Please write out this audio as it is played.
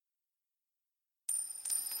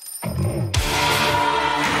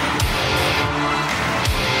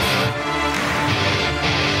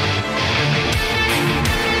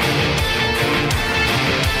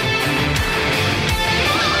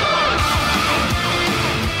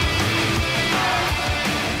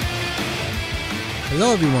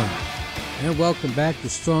Hello everyone, and welcome back to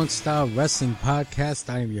Strong Style Wrestling Podcast.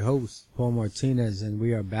 I am your host, Paul Martinez, and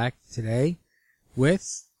we are back today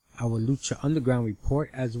with our Lucha Underground report,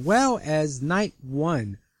 as well as night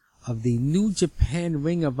one of the New Japan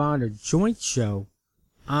Ring of Honor joint show,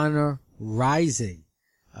 Honor Rising.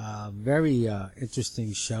 Very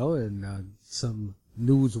interesting show, and some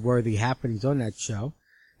newsworthy happenings on that show.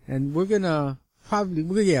 And we're gonna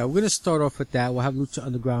start off with that. We'll have Lucha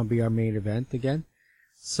Underground be our main event again.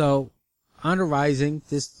 So, Honor Rising,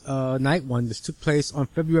 this night one, this took place on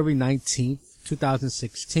February 19th,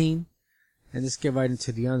 2016. And let's get right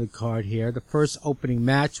into the undercard here. The first opening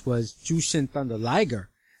match was Jushin Thunder Liger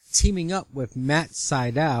teaming up with Matt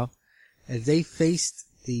Sydal as they faced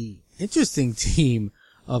the interesting team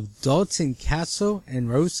of Dalton Castle and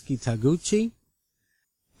Ryusuke Taguchi.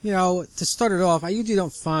 You know, to start it off, I usually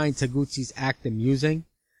don't find Taguchi's act amusing,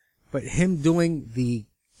 but him doing the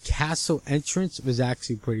Castle entrance was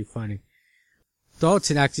actually pretty funny.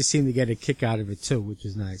 Dalton actually seemed to get a kick out of it too, which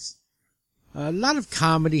was nice. A lot of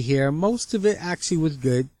comedy here. Most of it actually was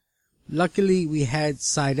good. Luckily, we had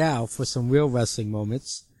Sydal for some real wrestling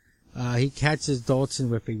moments. He catches Dalton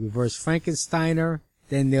with a reverse Frankensteiner,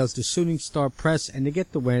 then nails the shooting star press, and they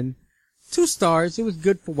get the win. 2 stars. It was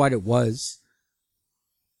good for what it was.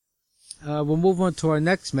 We'll move on to our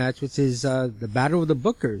next match, which is the Battle of the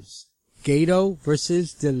Bookers. Gato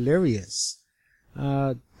versus Delirious.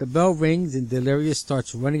 The bell rings and Delirious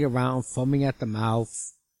starts running around, foaming at the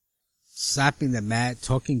mouth, slapping the mat,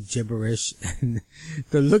 talking gibberish. And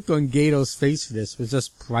the look on Gato's face for this was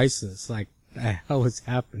just priceless. Like, the hell was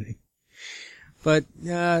happening? But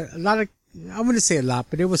I wouldn't say a lot,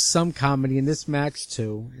 but there was some comedy in this match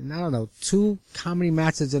too. And I don't know, 2 comedy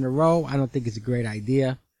matches in a row, I don't think it's a great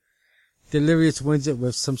idea. Delirious wins it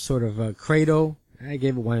with some sort of a cradle. I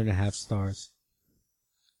gave it 1.5 stars.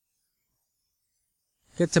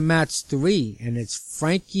 Get to match 3, and it's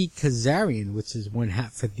Frankie Kazarian, which is 1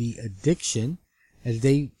 half for the Addiction, as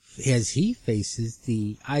he faces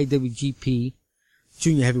the IWGP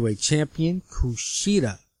Junior Heavyweight Champion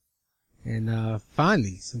Kushida. And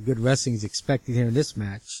finally, some good wrestling is expected here in this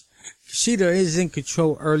match. Kushida is in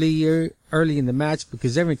control early in the match, but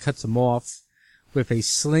Kazarian cuts him off with a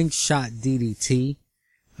slingshot DDT.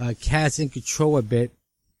 Kaz in control a bit,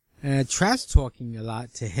 and trash talking a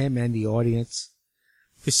lot to him and the audience.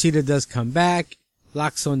 Kushida does come back,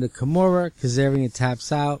 locks on the Kimura, Kazarian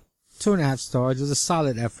taps out. 2.5 stars. It was a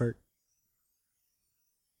solid effort.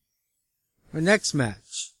 Our next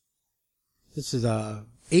match. This is a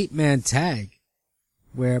 8-man tag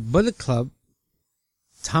where Bullet Club,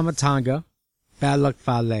 Tama Tonga, Bad Luck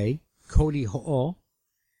Fale, Cody Hall,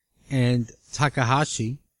 and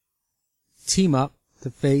Takahashi team up to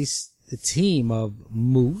face the team of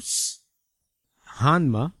Moose,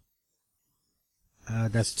 Hanma,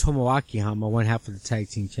 that's Tomoaki Hanma, 1 half of the tag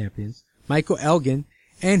team champions, Michael Elgin,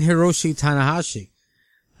 and Hiroshi Tanahashi.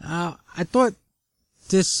 I thought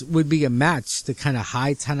this would be a match to kind of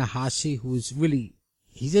hide Tanahashi,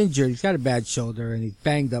 he's injured, he's got a bad shoulder, and he's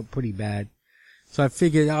banged up pretty bad. So I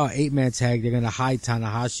figured, 8-man tag, they're gonna hide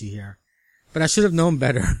Tanahashi here. But I should have known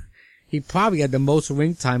better. He probably had the most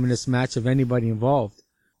ring time in this match of anybody involved.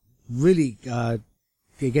 Really,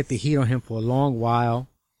 they get the heat on him for a long while.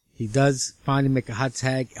 He does finally make a hot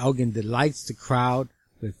tag. Elgin delights the crowd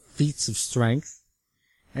with feats of strength.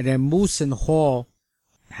 And then Moose and Hall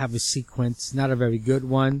have a sequence, not a very good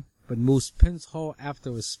one, but Moose pins Hall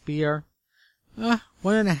after a spear.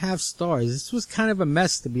 1.5 stars. This was kind of a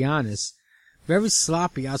mess, to be honest. Very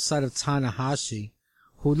sloppy outside of Tanahashi,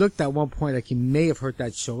 who looked at one point like he may have hurt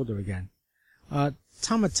that shoulder again.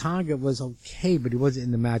 Tama Tonga was okay, but he wasn't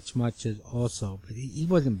in the match much also. But he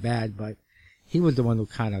wasn't bad, but he was the one who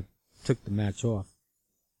kind of took the match off.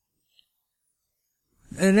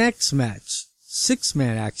 The next match,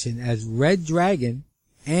 6-man action as Red Dragon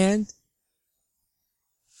and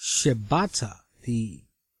Shibata, the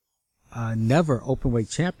never openweight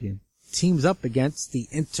champion, teams up against the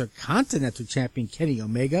Intercontinental Champion Kenny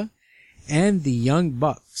Omega and the Young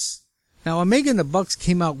Bucks. Now, Omega and the Bucks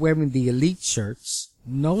came out wearing the Elite shirts.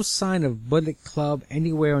 No sign of Bullet Club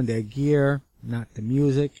anywhere on their gear, not the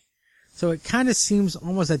music. So it kind of seems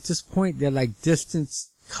almost at this point they're like distant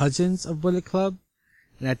cousins of Bullet Club.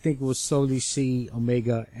 And I think we'll slowly see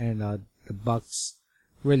Omega and the Bucks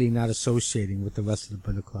really not associating with the rest of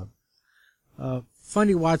the Bullet Club.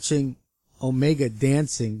 Funny watching Omega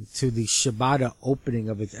dancing to the Shibata opening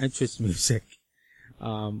of his entrance music.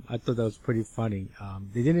 I thought that was pretty funny.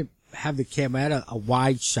 They didn't have the camera at a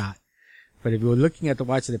wide shot, but if you were looking at the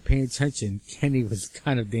watch and paying attention, Kenny was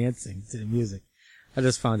kind of dancing to the music. I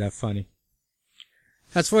just found that funny.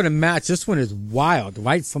 As for the match, this one is wild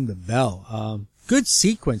right from the bell. Good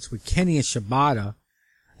sequence with Kenny and Shibata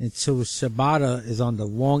until Shibata is on the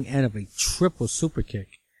wrong end of a triple super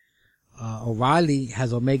kick. O'Reilly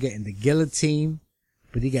has Omega in the guillotine,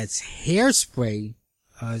 but he gets hairspray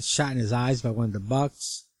shot in his eyes by one of the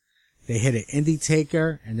Bucks. They hit an Indie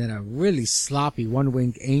Taker and then a really sloppy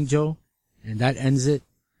one-winged angel, and that ends it.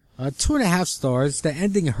 2.5 stars. The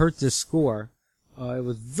ending hurt the score. It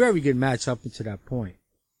was a very good match up until that point.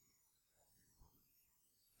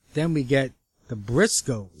 Then we get the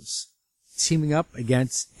Briscoes teaming up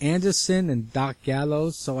against Anderson and Doc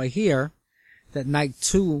Gallows. So I hear that night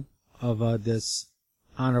 2 of this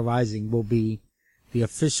Honor Rising will be the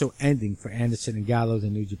official ending for Anderson and Gallows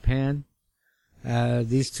in New Japan.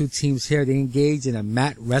 These two teams here, they engage in a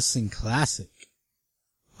mat wrestling classic.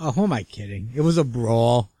 Oh, who am I kidding? It was a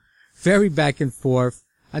brawl. Very back and forth.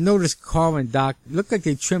 I noticed Carl and Doc looked like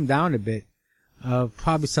they trimmed down a bit.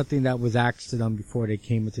 Probably something that was asked to them before they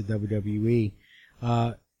came into WWE.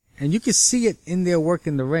 And you could see it in their work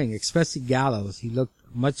in the ring, especially Gallows. He looked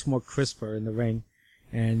much more crisper in the ring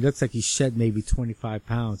and looks like he shed maybe 25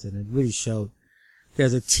 pounds, and it really showed.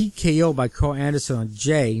 There's a TKO by Carl Anderson on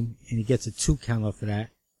Jay, and he gets a 2 count off of that.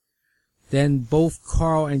 Then both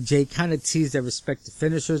Carl and Jay kind of tease their respective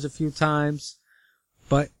finishers a few times,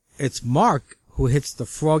 but it's Mark who hits the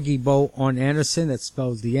froggy bow on Anderson that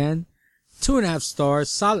spells the end. 2.5 stars,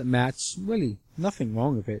 solid match, really nothing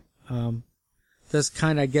wrong with it. Just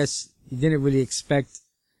kind of, I guess, you didn't really expect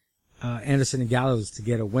Anderson and Gallows to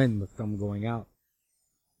get a win with them going out.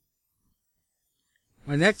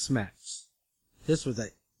 My next match. This was an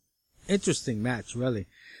interesting match, really,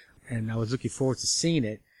 and I was looking forward to seeing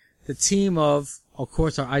it. The team of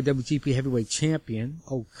course, our IWGP Heavyweight Champion,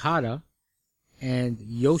 Okada, and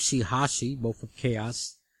Yoshihashi, both of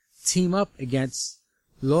Chaos, team up against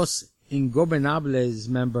Los Ingobernables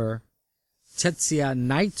member Tetsuya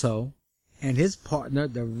Naito and his partner,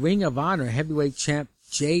 the Ring of Honor Heavyweight Champ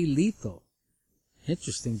Jay Lethal.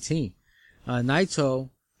 Interesting team. Naito,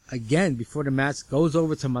 again, before the match, goes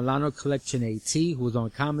over to Milano Collection AT, who was on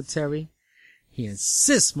commentary. He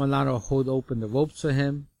insists Milano hold open the ropes for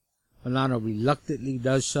him. Milano reluctantly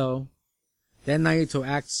does so. Then Naito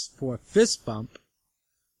asks for a fist bump.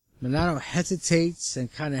 Milano hesitates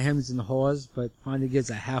and kind of hems and haws, but finally gives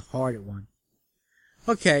a half-hearted one.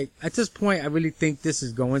 Okay, at this point, I really think this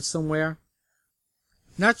is going somewhere.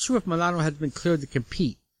 Not sure if Milano has been cleared to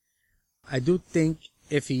compete. I do think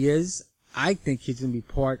if he is, I think he's going to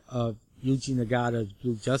be part of Yuji Nagata's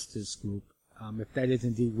Blue Justice group. If that is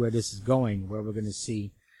indeed where this is going, where we're going to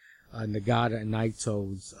see Nagata and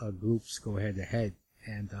Naito's groups go head to head.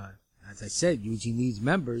 And as I said, Yuji needs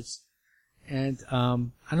members. And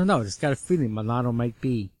I don't know, just got a feeling Milano might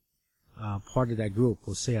be part of that group.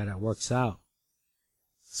 We'll see how that works out.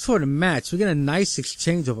 As for the match, we get a nice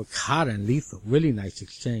exchange of Okada and Lethal. Really nice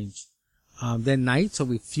exchange. Then Naito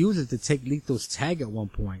refuses to take Lethal's tag at one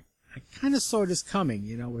point. I kind of saw this coming,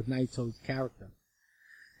 with Naito's character.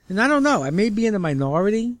 And I don't know, I may be in the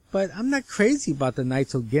minority, but I'm not crazy about the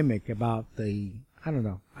Naito gimmick about I don't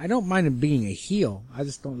know. I don't mind him being a heel. I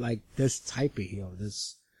just don't like this type of heel.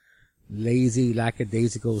 This lazy,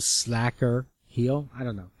 lackadaisical, slacker heel. I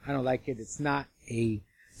don't know. I don't like it. It's not a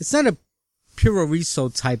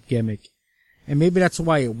Puroriso type gimmick. And maybe that's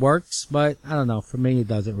why it works, but I don't know. For me, it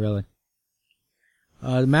doesn't really.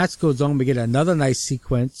 The match goes on. We get another nice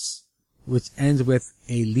sequence, which ends with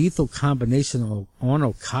a lethal combination on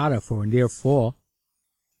Okada for a near fall.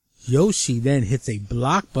 Yoshi then hits a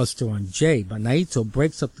blockbuster on Jay, but Naito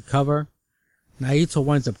breaks up the cover. Naito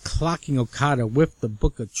winds up clocking Okada with the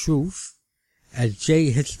Book of Truth as Jay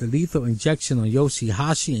hits the lethal injection on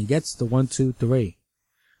Yoshihashi and gets the 1-2-3.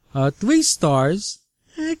 3 stars.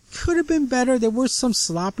 It could have been better. There was some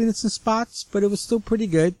sloppiness in spots, but it was still pretty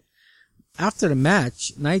good. After the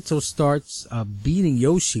match, Naito starts beating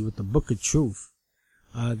Yoshi with the Book of Truth.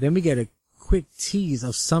 Then we get a quick tease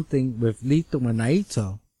of something with Lethal and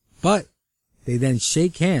Naito, but they then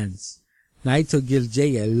shake hands. Naito gives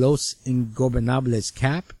Jay a Los Ingobernables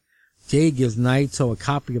cap. Jay gives Naito a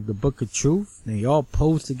copy of the Book of Truth. They all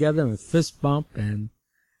pose together in a fist bump, and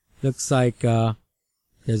looks like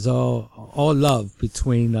there's all love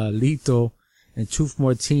between Lethal and Truth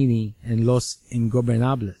Martini and Los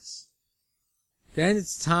Ingobernables. Then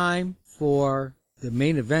it's time for the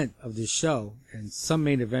main event of this show, and some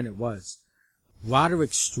main event it was.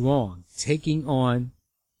 Roderick Strong taking on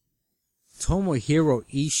Tomohiro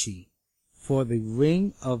Ishii for the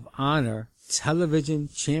Ring of Honor Television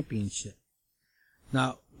Championship.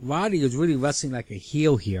 Now, Roddy is really wrestling like a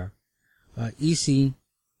heel here. Ishii,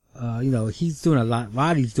 he's doing a lot,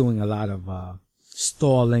 Roddy's doing a lot of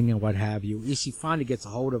stalling and what have you. Ishii finally gets a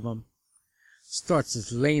hold of him, starts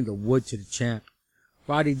just laying the wood to the champ.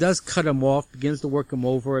 Roddy does cut him off, begins to work him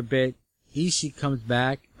over a bit. Ishii comes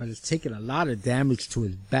back, but is taking a lot of damage to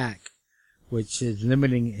his back, which is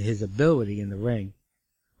limiting his ability in the ring.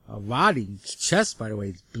 Roddy's chest, by the way,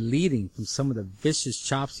 is bleeding from some of the vicious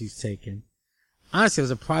chops he's taken. Honestly, I was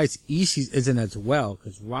surprised Ishii isn't as well,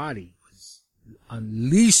 because Roddy was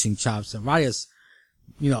unleashing chops, and Roddy has,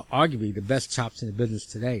 arguably the best chops in the business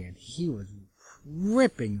today, and he was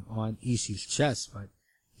ripping on Ishii's chest, but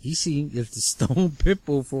Ishii is the stone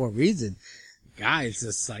pitbull for a reason. The guy is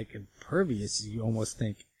just like impervious, you almost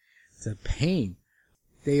think, to pain.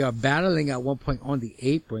 They are battling at one point on the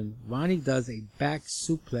apron. Ronnie does a back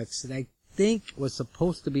suplex that I think was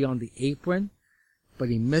supposed to be on the apron, but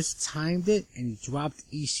he mistimed it and he dropped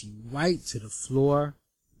Ishii right to the floor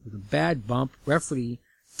with a bad bump. Referee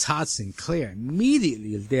Todd Sinclair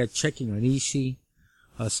immediately is there checking on Ishii.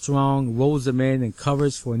 Strong rolls him in and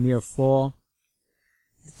covers for a near fall.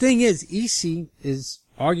 The thing is, Ishii is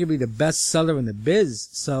arguably the best seller in the biz,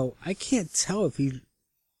 so I can't tell if he's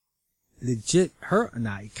legit hurt or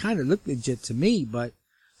not. He kind of looked legit to me, but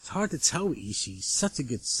it's hard to tell with Ishii. He's such a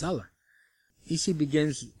good seller. Ishii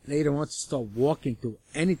begins later on to start walking through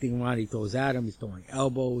anything Ronnie throws at him. He's throwing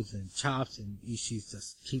elbows and chops, and Ishii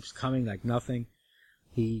just keeps coming like nothing.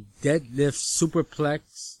 He deadlifts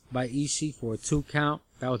superplex by Ishii for a 2 count.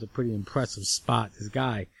 That was a pretty impressive spot. This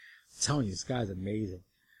guy, I'm telling you, this guy's amazing.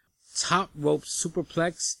 Top rope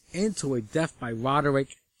superplex into a death by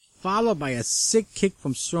Roderick, followed by a sick kick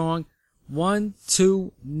from Strong. 1,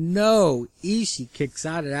 2, no. Ishii kicks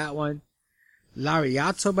out of that one.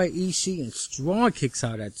 Lariato by Ishii, and Strong kicks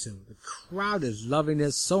out at 2. The crowd is loving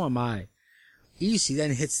this, so am I. Ishii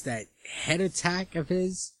then hits that head attack of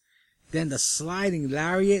his. Then the sliding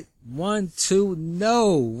lariat. 1, 2,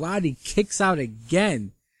 no. Roddy kicks out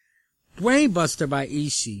again. Brainbuster by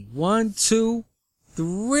Ishii. 1, 2,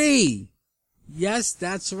 3. Yes,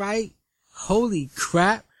 that's right. Holy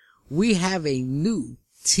crap. We have a new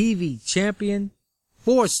TV champion.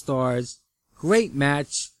 4 stars. Great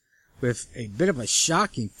match with a bit of a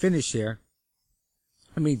shocking finish here.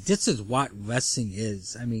 I mean, this is what wrestling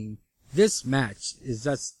is. I mean, this match is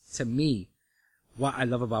just, to me, what I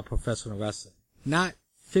love about professional wrestling. Not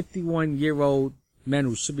 51-year-old men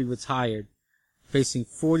who should be retired facing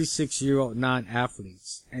 46-year-old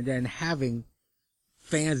non-athletes and then having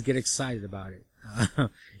fans get excited about it.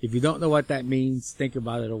 If you don't know what that means, think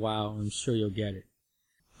about it a while. I'm sure you'll get it.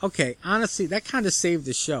 Okay, honestly, that kind of saved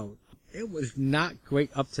the show. It was not great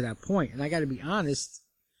up to that point. And I gotta be honest,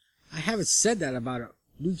 I haven't said that about a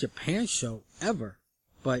New Japan show ever.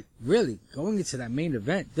 But really, going into that main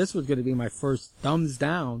event, this was going to be my first thumbs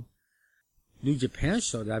down New Japan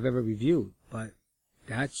show that I've ever reviewed. But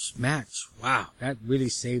that match, wow, that really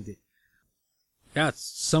saved it. That's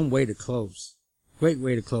some way to close. Great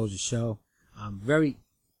way to close the show. I'm very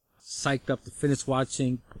psyched up to finish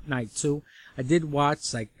watching night 2. I did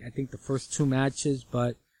watch, I think the first 2 matches,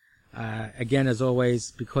 but again, as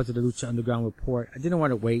always, because of the Lucha Underground report, I didn't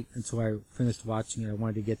want to wait until I finished watching it. I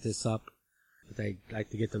wanted to get this up. I like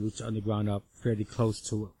to get the Lucha Underground up fairly close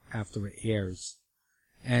to it after it airs.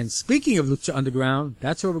 And speaking of Lucha Underground,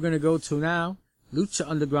 that's where we're going to go to now. Lucha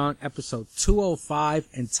Underground episode 205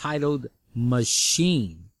 entitled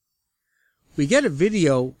Machine. We get a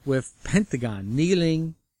video with Pentagon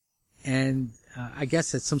kneeling and I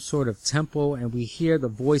guess at some sort of temple, and we hear the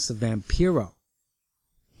voice of Vampiro.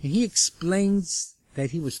 And he explains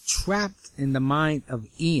that he was trapped in the mind of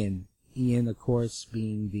Ian. Ian, of course,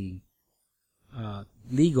 being the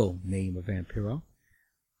legal name of Vampiro,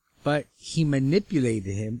 but he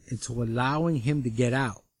manipulated him into allowing him to get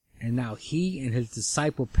out, and now he and his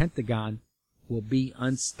disciple Pentagon will be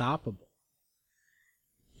unstoppable.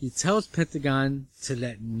 He tells Pentagon to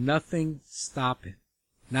let nothing stop him,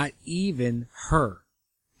 not even her,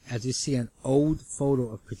 as you see an old photo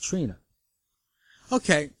of Katrina.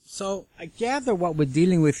 Okay, so I gather what we're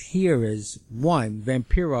dealing with here is, 1,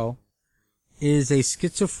 Vampiro is a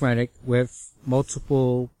schizophrenic with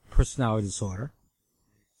multiple personality disorder.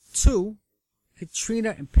 2,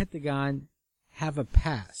 Katrina and Pentagon have a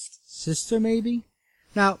past. Sister, maybe?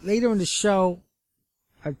 Now, later in the show,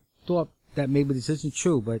 I thought that maybe this isn't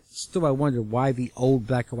true, but still I wondered why the old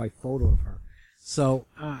black and white photo of her. So,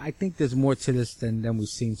 I think there's more to this than we've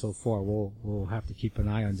seen so far. We'll have to keep an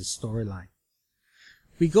eye on this storyline.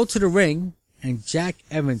 We go to the ring, and Jack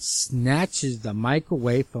Evans snatches the mic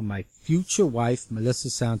away from my future wife,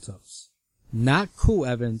 Melissa Santos. Not cool,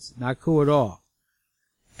 Evans. Not cool at all.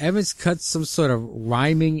 Evans cuts some sort of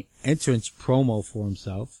rhyming entrance promo for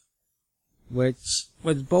himself, which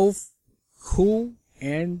was both cool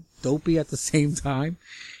and dopey at the same time.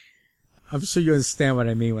 I'm sure you understand what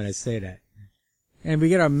I mean when I say that. And we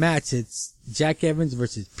get our match. It's Jack Evans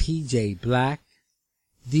versus PJ Black.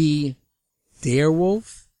 The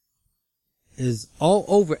Darewolf is all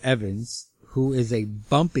over Evans, who is a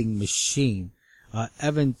bumping machine.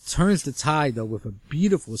 Evans turns the tide, though, with a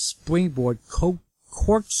beautiful springboard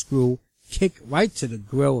corkscrew kick right to the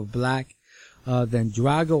grill of Black. Then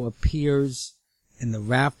Drago appears in the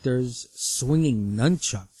rafters, swinging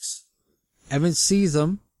nunchucks. Evans sees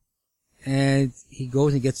him, and he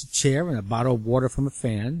goes and gets a chair and a bottle of water from a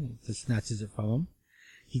fan. He just snatches it from him.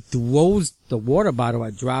 He throws the water bottle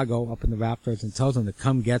at Drago up in the rafters and tells him to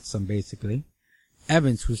come get some, basically.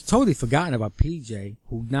 Evans, who's totally forgotten about PJ,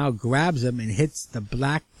 who now grabs him and hits the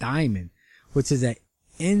Black Diamond, which is an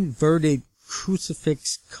inverted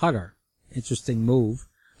crucifix cutter. Interesting move.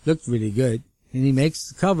 Looked really good. And he makes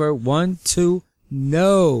the cover. 1, 2,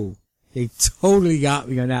 no. They totally got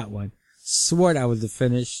me on that one. Swore that was the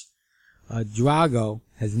finish. Drago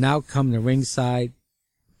has now come to ringside.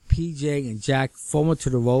 PJ and Jack fall into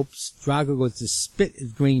the ropes. Drago goes to spit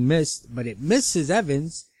his green mist, but it misses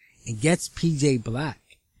Evans and gets PJ Black.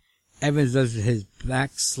 Evans does his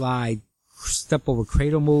black slide step over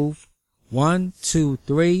cradle move. 1, 2,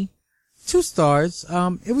 3. 2 stars.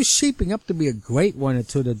 It was shaping up to be a great one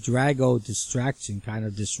until the Drago distraction kind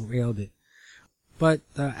of derailed it. But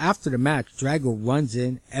after the match, Drago runs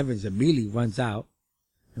in. Evans immediately runs out.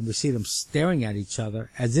 And we see them staring at each other.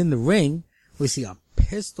 As in the ring, we see a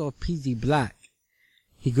pissed off PJ Black.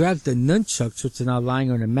 He grabs the nunchucks, which are now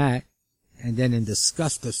lying on the mat, and then in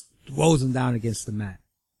disgust just throws them down against the mat.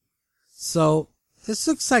 So, this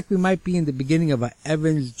looks like we might be in the beginning of a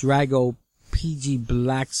Evans, Drago, PJ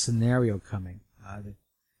Black scenario coming.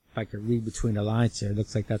 If I could read between the lines here, it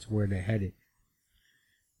looks like that's where they're headed.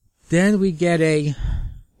 Then we get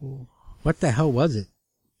what the hell was it?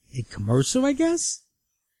 A commercial, I guess?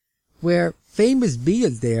 Where Famous B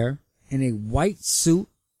is there in a white suit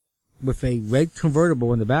with a red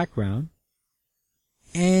convertible in the background,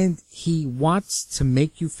 and he wants to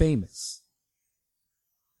make you famous.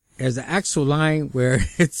 There's an actual line where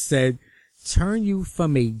it said, turn you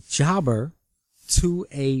from a jobber to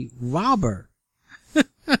a robber.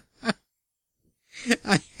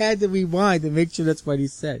 I had to rewind to make sure that's what he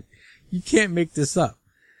said. You can't make this up.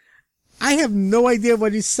 I have no idea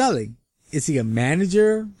what he's selling. Is he a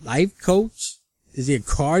manager? Life coach? Is he a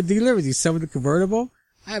car dealer? Is he selling the convertible?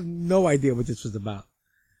 I have no idea what this was about.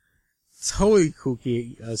 Totally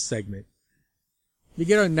kooky segment. We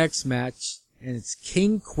get our next match, and it's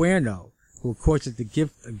King Cuerno, who of course is the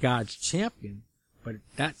Gift of God's champion, but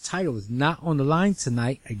that title is not on the line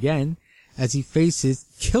tonight again, as he faces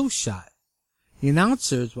Killshot. The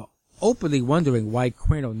announcers were openly wondering why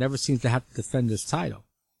Cuerno never seems to have to defend this title.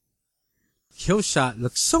 Killshot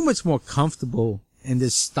looks so much more comfortable in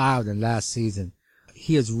this style than last season.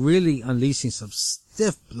 He is really unleashing some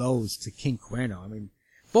stiff blows to King Cuerno. I mean,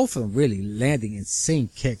 both of them really landing insane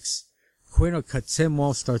kicks. Cuerno cuts him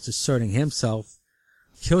off, starts asserting himself.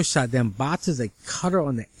 Killshot then botches a cutter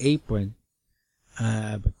on the apron,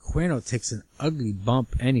 but Cuerno takes an ugly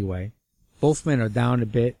bump anyway. Both men are down a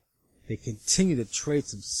bit. They continue to trade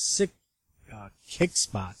some sick kick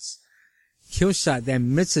spots. Killshot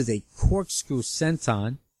then misses a corkscrew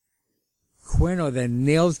senton. Cuerno then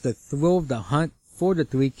nails the thrill of the hunt for the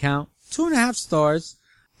 3 count, 2.5 stars,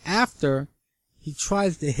 after he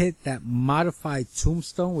tries to hit that modified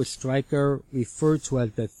tombstone which Stryker referred to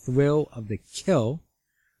as the thrill of the kill,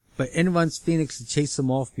 but in runs Phoenix to chase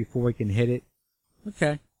him off before he can hit it.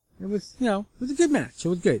 Okay. It was, it was a good match. It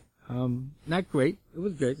was good. Not great. It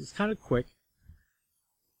was good. It's kind of quick.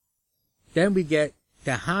 Then we get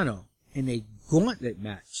Tejano in a gauntlet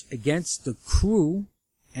match against the Crew,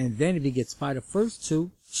 and then if he gets by the first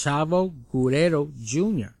 2, Chavo Guerrero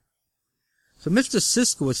Jr. So Mr.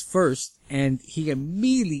 Cisco is first, and he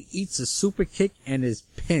immediately eats a super kick and is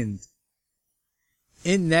pinned.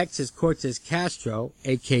 In next is Cortez Castro,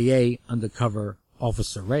 aka Undercover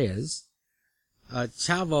Officer Reyes.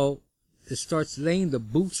 Chavo starts laying the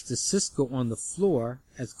boots to Cisco on the floor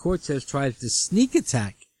as Cortez tries to sneak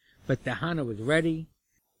attack, but Tejano is ready.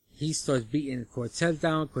 He starts beating Cortez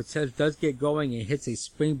down. Cortez does get going and hits a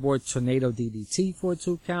springboard tornado DDT for a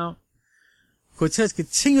 2 count. Cortez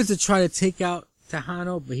continues to try to take out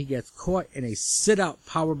Tejano, but he gets caught in a sit-out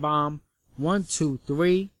powerbomb. 1, 2,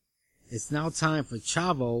 3. It's now time for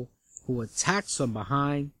Chavo, who attacks from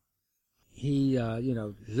behind. He,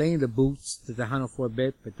 laying the boots to Tejano for a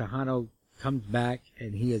bit, but Tejano comes back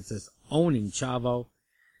and he is just owning Chavo.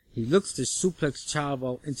 He looks to suplex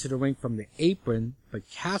Chavo into the ring from the apron, but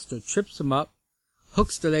Castro trips him up.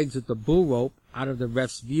 hooks the legs with the bull rope out of the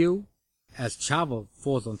ref's view as Chavo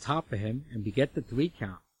falls on top of him, and we get the 3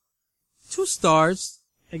 count. 2 stars.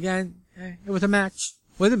 Again, it was a match.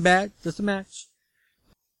 Wasn't bad, just a match.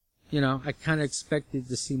 I kind of expected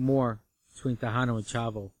to see more between Tejano and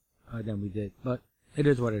Chavo than we did, but it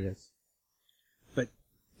is what it is. But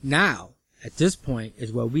now, at this point,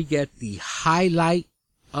 is where we get the highlight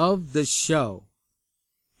of the show.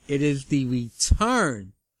 It is the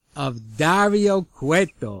return of Dario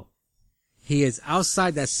Cueto. He is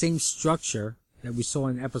outside that same structure that we saw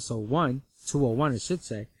in episode 201 I should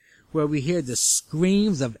say, where we hear the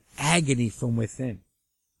screams of agony from within.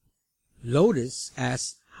 Lotus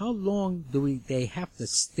asks, how long do they have to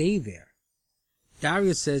stay there?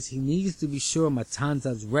 Dario says he needs to be sure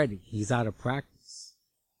Matanza's ready. He's out of practice.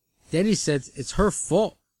 Then he says it's her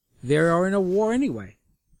fault. They are in a war anyway.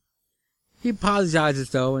 He apologizes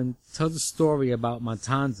though and tells a story about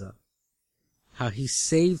Matanza, how he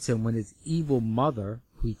saved him when his evil mother,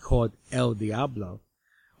 who he called El Diablo,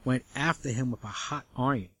 went after him with a hot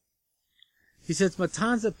iron. He says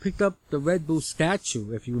Matanza picked up the Red Bull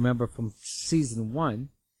statue, if you remember from season 1,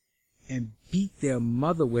 and beat their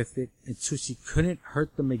mother with it until she couldn't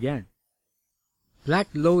hurt them again. Black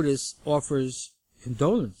Lotus offers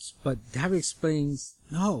condolence, but Dario explains,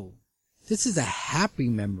 no, this is a happy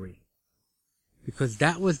memory, because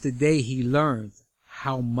that was the day he learned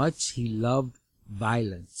how much he loved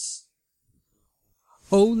violence.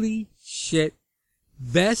 Holy shit.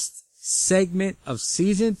 Best segment of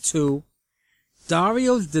season 2,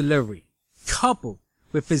 Dario's delivery, coupled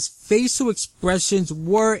with his facial expressions,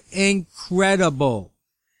 were incredible.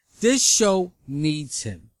 This show needs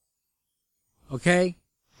him. Okay?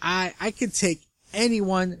 I could take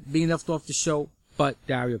anyone being left off the show but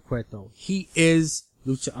Dario Cueto. He is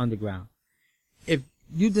Lucha Underground. If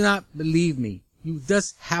you do not believe me, you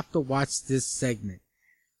just have to watch this segment.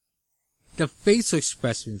 The facial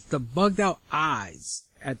expressions, the bugged out eyes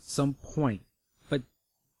at some point. But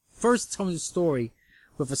first telling the story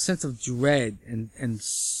with a sense of dread and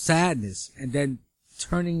sadness, and then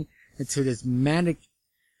turning into this manic,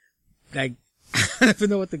 like, I don't even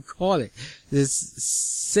know what to call it, this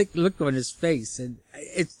sick look on his face. And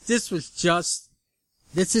this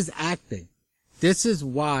is acting. This is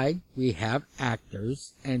why we have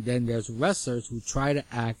actors, and then there's wrestlers who try to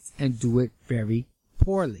act and do it very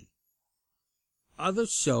poorly. Other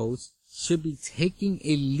shows should be taking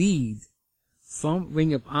a lead from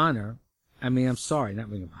Ring of Honor, not Ring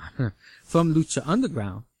of Honor, from Lucha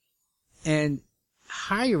Underground, and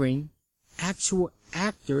hiring actual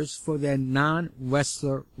actors for their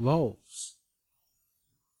non-wrestler roles.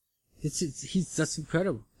 He's just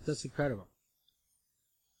incredible. Just incredible.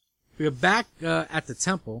 We're back at the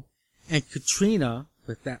temple, and Katrina,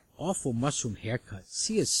 with that awful mushroom haircut,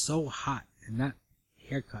 she is so hot, and that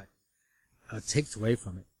haircut takes away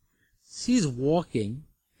from it. She's walking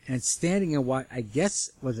and standing in what I guess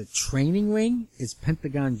was a training ring is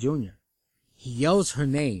Pentagon Jr. He yells her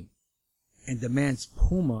name and demands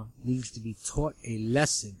Puma needs to be taught a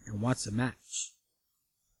lesson and wants a match.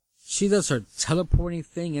 She does her teleporting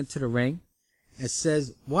thing into the ring and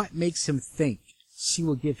says what makes him think she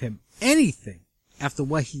will give him anything after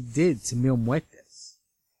what he did to Mil Muertes.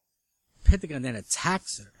 Pentagon then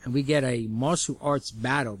attacks her, and we get a martial arts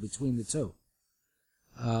battle between the two.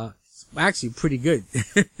 It's actually pretty good.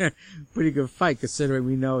 Pretty good fight, considering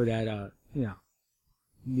we know that,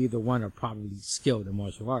 neither one are probably skilled in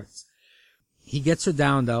martial arts. He gets her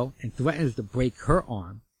down, though, and threatens to break her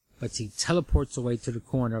arm, but he teleports away to the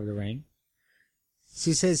corner of the ring.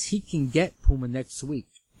 She says he can get Puma next week,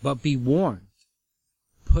 but be warned,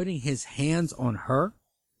 putting his hands on her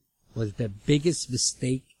was the biggest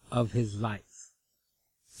mistake of his life.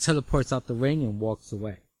 Teleports out the ring and walks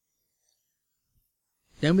away.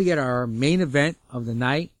 Then we get our main event of the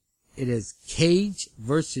night. It is Cage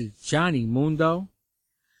versus Johnny Mundo.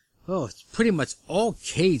 Oh, it's pretty much all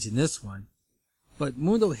Cage in this one. But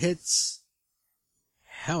Mundo hits,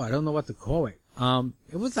 hell, I don't know what to call it.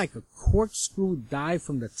 It was like a corkscrew dive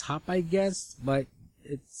from the top, I guess, but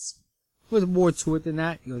it was more to it than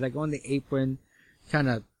that. It was like on the apron, kind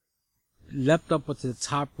of leapt up onto the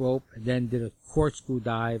top rope, and then did a corkscrew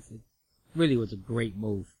dive. It really was a great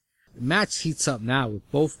move. The match heats up now with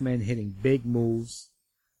both men hitting big moves.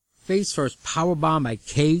 Face first powerbomb by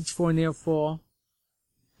Cage for a near fall.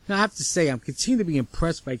 Now I have to say, I'm continuing to be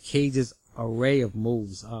impressed by Cage's array of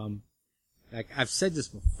moves. Like I've said this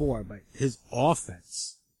before, but his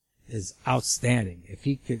offense is outstanding. If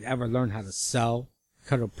he could ever learn how to sell,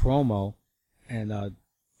 cut a promo, and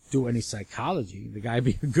do any psychology, the guy would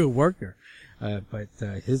be a good worker. But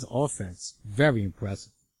his offense, very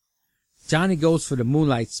impressive. Johnny goes for the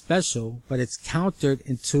Moonlight Special, but it's countered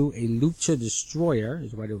into a Lucha Destroyer,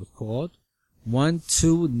 is what it was called. 1,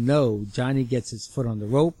 2, no. Johnny gets his foot on the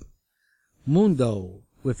rope. Mundo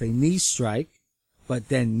with a knee strike, but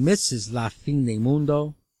then misses La Fin de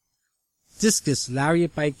Mundo. Discus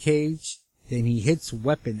lariat by Cage. Then he hits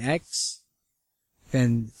Weapon X.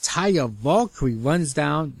 Then Taya Valkyrie runs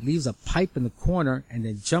down, leaves a pipe in the corner, and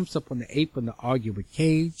then jumps up on the apron to argue with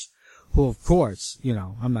Cage, who of course,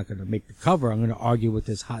 I'm not going to make the cover, I'm going to argue with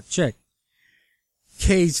this hot chick.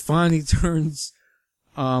 Cage finally turns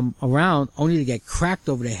around, only to get cracked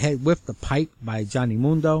over the head with the pipe by Johnny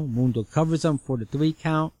Mundo. Mundo covers him for the 3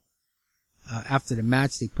 count. After the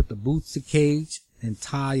match, they put the boots to Cage, and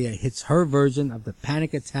Taya hits her version of the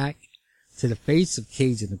panic attack to the face of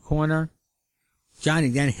Cage in the corner. Johnny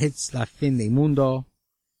then hits La Fin de Mundo.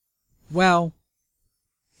 Well,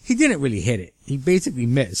 he didn't really hit it. He basically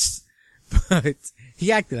missed, but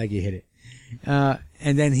he acted like he hit it.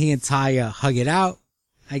 And then he and Taya hug it out.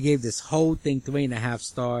 I gave this whole thing 3.5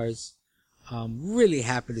 stars. Really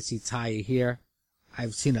happy to see Taya here.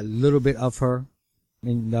 I've seen a little bit of her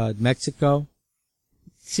in Mexico.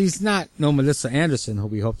 She's not no Melissa Anderson, who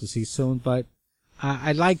we hope to see soon, but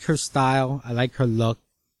I like her style. I like her look.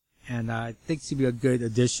 And I think she'd be a good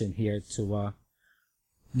addition here to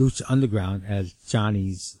Lucha Underground as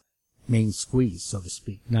Johnny's main squeeze, so to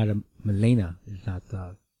speak. Not Melena is not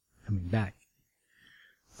coming back.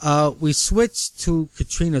 We switch to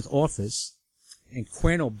Katrina's office, and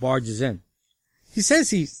Cuerno barges in. He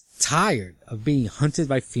says he's tired of being hunted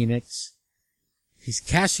by Phoenix. He's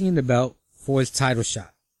cashing in the belt for his title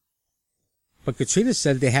shot. But Katrina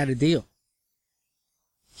said they had a deal.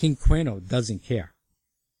 King Cuerno doesn't care.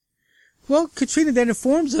 Well, Katrina then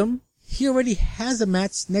informs him he already has a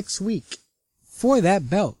match next week for that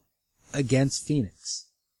belt against Phoenix.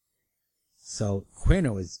 So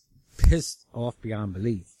Cuerno is pissed off beyond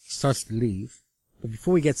belief. He starts to leave. But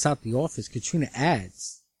before he gets out the office, Katrina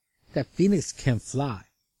adds that Phoenix can fly.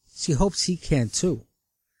 She hopes he can too.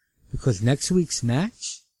 Because next week's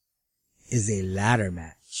match is a ladder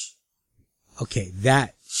match. Okay,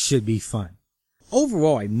 that should be fun.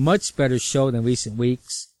 Overall, a much better show than recent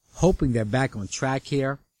weeks. Hoping they're back on track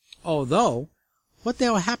here. Although, what the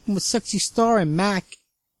hell happened with Sexy Star and Mac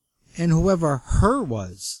and whoever her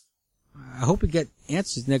was? I hope we get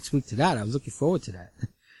answers next week to that. I was looking forward to that.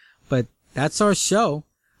 But that's our show.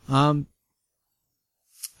 Like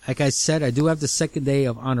I said, I do have the second day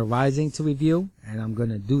of Honor Rising to review, and I'm going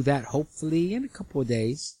to do that hopefully in a couple of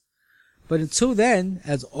days. But until then,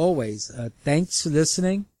 as always, thanks for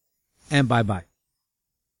listening, and bye-bye.